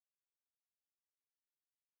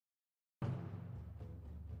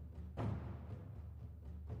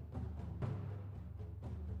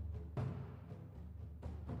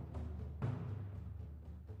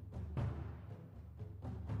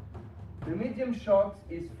The medium shot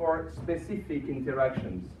is for specific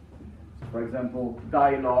interactions. For example,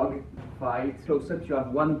 dialogue, fight. Close up, you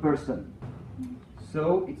have one person.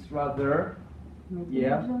 So it's rather,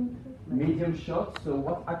 medium shot. So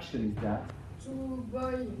what action is that? Two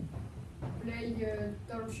boys play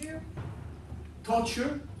torture.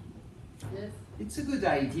 Torture? Yes. It's a good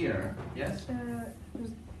idea, yes?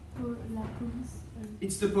 La police.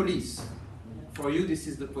 It's the police. For you, this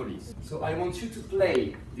is the police. So I want you to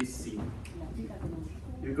play this scene.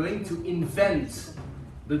 You're going to invent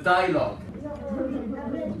the dialogue.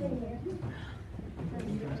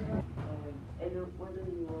 Hello, what do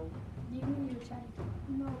you want? Give me your child.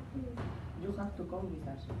 No, please. You have to come with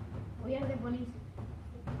us. We are the police.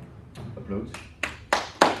 Applause.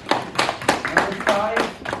 Number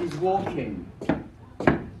 5 is walking.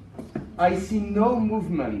 I see no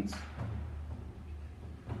movement.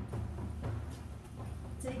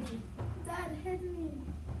 Take it. Dad, help me.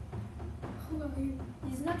 Who are you?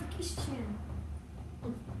 He's not Christian.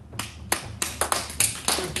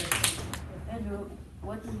 Hello,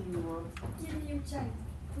 what do you want? Give me your child.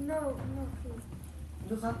 No, please.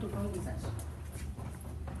 You have to come with us.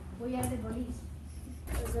 We are the police.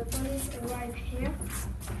 The police arrive here.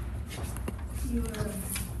 You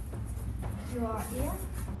are here.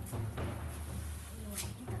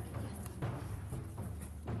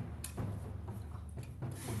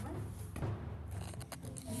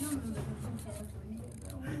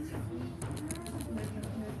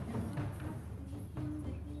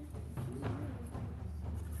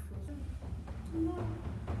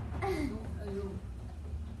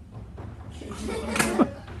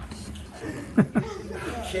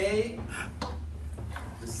 Okay,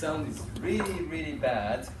 the sound is really, really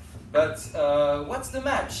bad, but what's the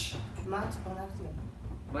match? Match on action.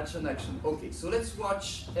 Match on action. Okay, so let's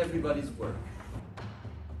watch everybody's work.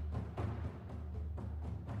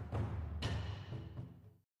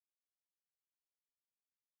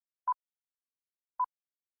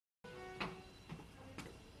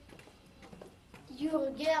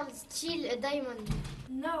 Your girl steal a diamond.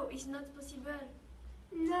 No, it's not possible.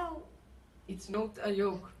 No. It's not a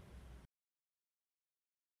joke.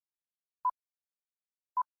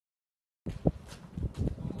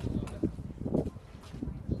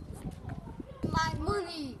 My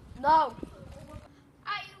money. No.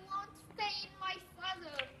 I won't stay in my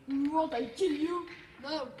father. You want I kill you?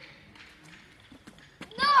 No.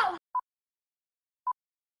 No.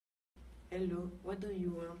 Hello, what do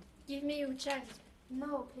you want? Give me your child.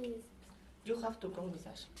 No, please. You have to come with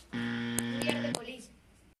us. We are the police.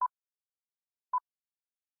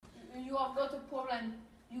 You have got a problem.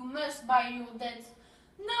 You must buy your debt.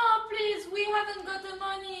 No, please, we haven't got the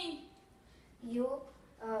money. You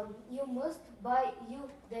must buy you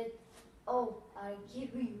that. Oh, I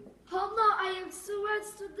give you. Oh no, I am so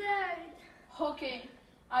much today. Okay,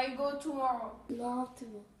 I go tomorrow. Not to.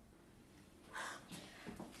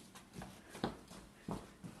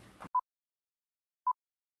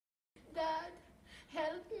 Dad,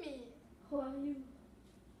 help me. Who are you?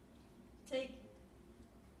 Take it.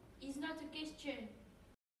 It's not a question.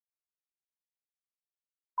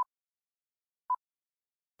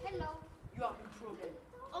 Hello. You have a problem.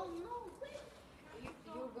 Oh no.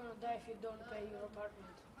 You're gonna die if you don't pay your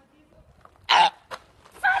apartment.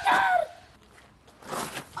 Father!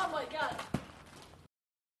 Oh my god!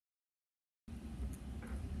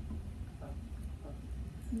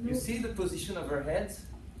 You see the position of her head?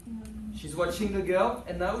 She's watching the girl,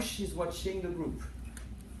 and now she's watching the group.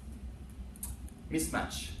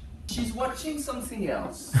 Mismatch. She's watching something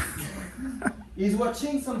else. He's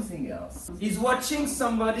watching something else. He's watching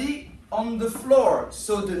somebody on the floor.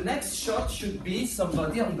 So the next shot should be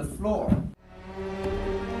somebody on the floor.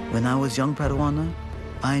 When I was young, Parvana,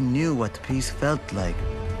 I knew what peace felt like.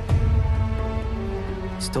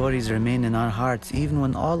 Stories remain in our hearts even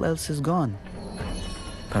when all else is gone.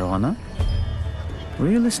 Parvana, were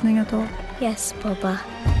you listening at all? Yes, Papa.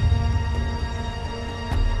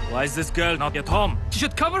 Why is this girl not at home? She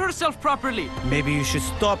should cover herself properly. Maybe you should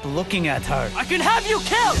stop looking at her. I can have you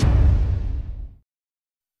killed!